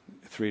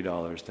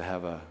 $3 to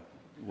have a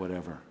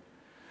whatever.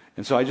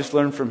 And so I just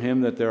learned from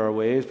him that there are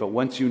ways, but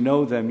once you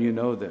know them, you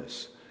know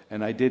this.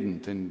 And I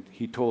didn't, and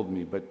he told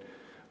me, but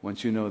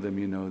once you know them,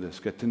 you know this.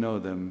 Get to know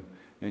them,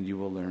 and you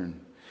will learn.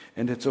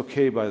 And it's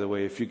okay, by the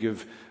way, if you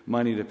give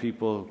money to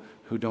people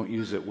who don't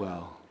use it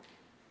well.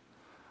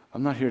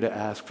 I'm not here to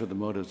ask for the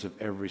motives of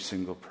every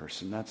single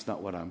person. That's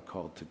not what I'm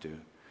called to do.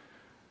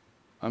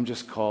 I'm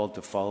just called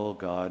to follow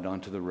God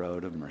onto the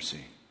road of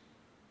mercy.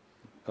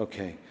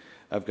 Okay,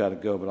 I've got to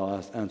go, but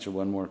I'll answer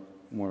one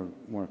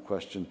more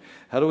question.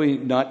 How do we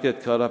not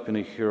get caught up in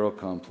a hero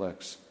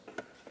complex?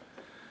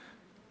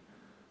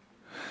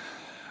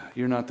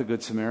 You're not the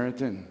Good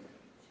Samaritan.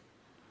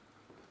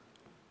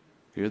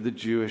 You're the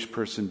Jewish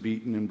person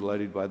beaten and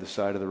bloodied by the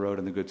side of the road,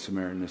 and the Good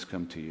Samaritan has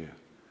come to you.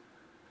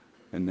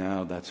 And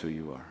now that's who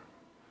you are.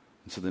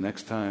 And so the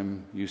next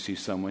time you see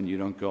someone, you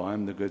don't go,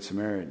 I'm the Good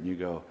Samaritan. You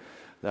go,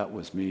 that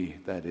was me.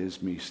 That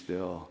is me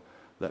still.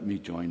 Let me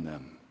join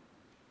them.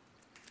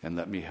 And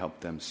let me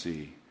help them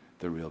see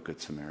the real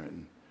Good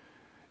Samaritan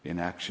in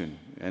action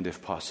and,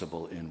 if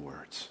possible, in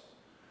words.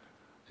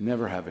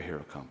 Never have a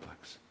hero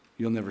complex.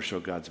 You'll never show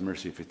God's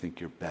mercy if you think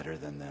you're better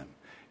than them.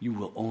 You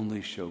will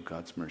only show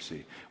God's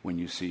mercy when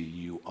you see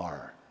you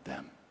are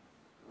them.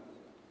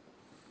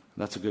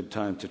 That's a good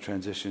time to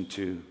transition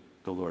to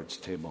the Lord's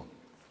table.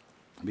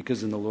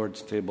 Because in the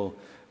Lord's table,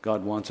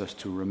 God wants us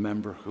to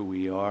remember who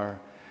we are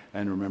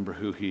and remember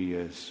who he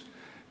is.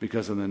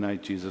 Because on the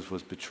night Jesus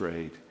was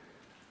betrayed,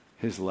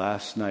 his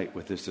last night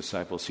with his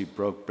disciples, he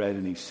broke bread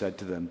and he said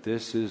to them,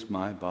 "This is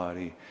my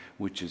body,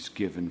 which is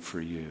given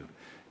for you.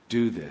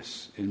 Do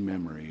this in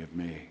memory of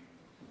me."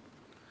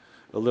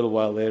 A little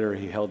while later,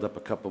 he held up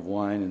a cup of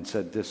wine and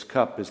said, "This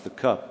cup is the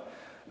cup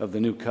of the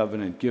new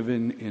covenant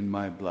given in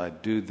my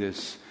blood. Do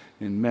this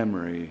in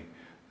memory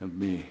of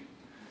me."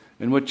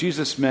 And what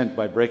Jesus meant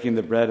by breaking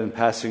the bread and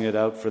passing it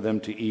out for them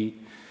to eat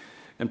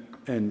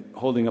and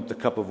holding up the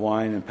cup of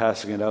wine and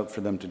passing it out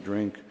for them to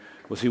drink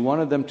was he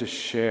wanted them to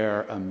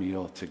share a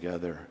meal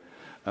together,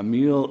 a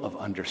meal of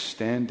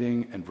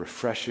understanding and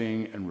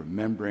refreshing and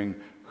remembering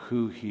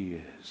who he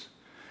is.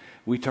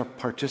 We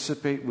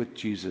participate with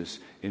Jesus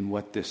in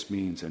what this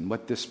means, and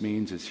what this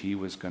means is he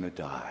was going to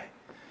die.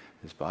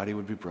 His body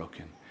would be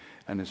broken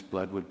and his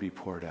blood would be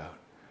poured out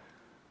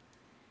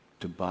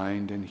to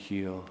bind and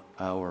heal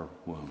our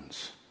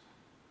wounds,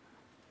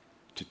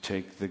 to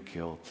take the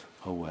guilt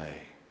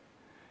away,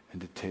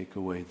 and to take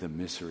away the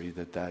misery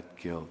that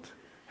guilt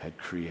had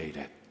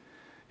created.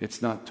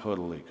 It's not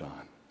totally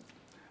gone,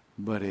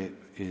 but it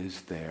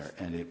is there,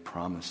 and it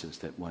promises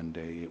that one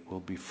day it will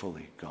be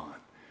fully gone.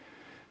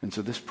 And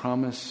so this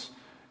promise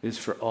is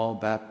for all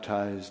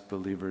baptized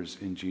believers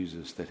in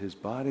Jesus, that his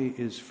body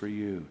is for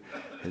you,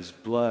 his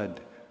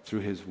blood through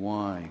his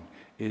wine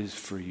is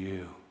for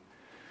you.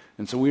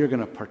 And so we are going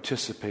to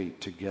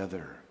participate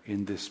together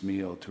in this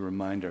meal to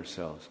remind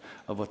ourselves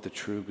of what the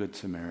true Good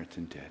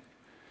Samaritan did.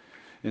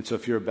 And so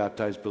if you're a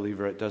baptized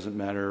believer, it doesn't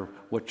matter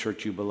what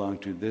church you belong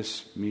to,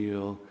 this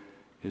meal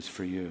is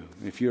for you.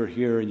 If you're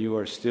here and you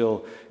are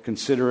still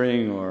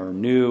considering or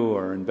new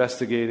or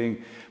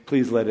investigating,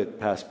 please let it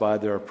pass by.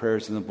 There are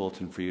prayers in the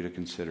bulletin for you to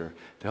consider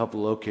to help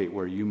locate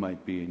where you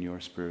might be in your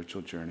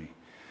spiritual journey.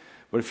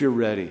 But if you're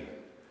ready,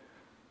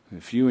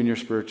 if you in your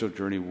spiritual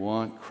journey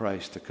want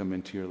Christ to come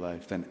into your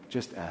life, then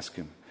just ask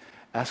him.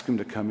 Ask him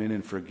to come in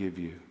and forgive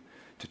you,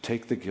 to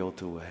take the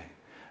guilt away.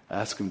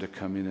 Ask him to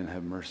come in and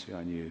have mercy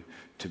on you,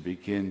 to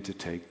begin to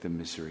take the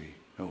misery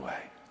away.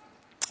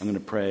 I'm going to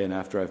pray, and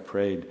after I've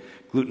prayed,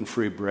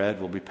 gluten-free bread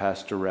will be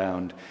passed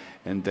around,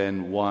 and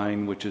then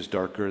wine, which is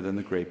darker than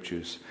the grape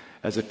juice.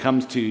 As it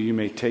comes to you, you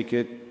may take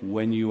it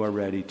when you are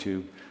ready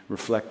to.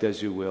 Reflect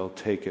as you will.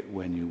 Take it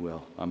when you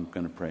will. I'm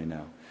going to pray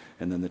now,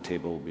 and then the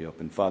table will be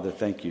open. Father,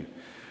 thank you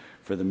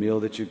for the meal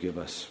that you give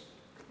us.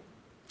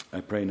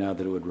 I pray now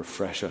that it would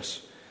refresh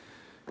us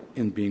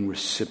in being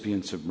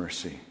recipients of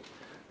mercy,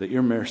 that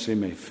your mercy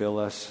may fill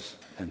us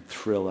and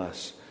thrill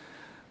us,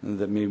 and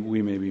that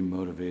we may be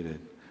motivated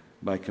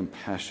by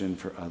compassion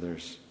for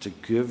others to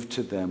give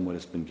to them what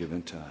has been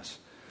given to us.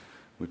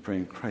 We pray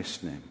in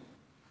Christ's name.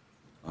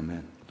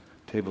 Amen.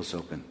 Table's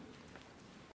open.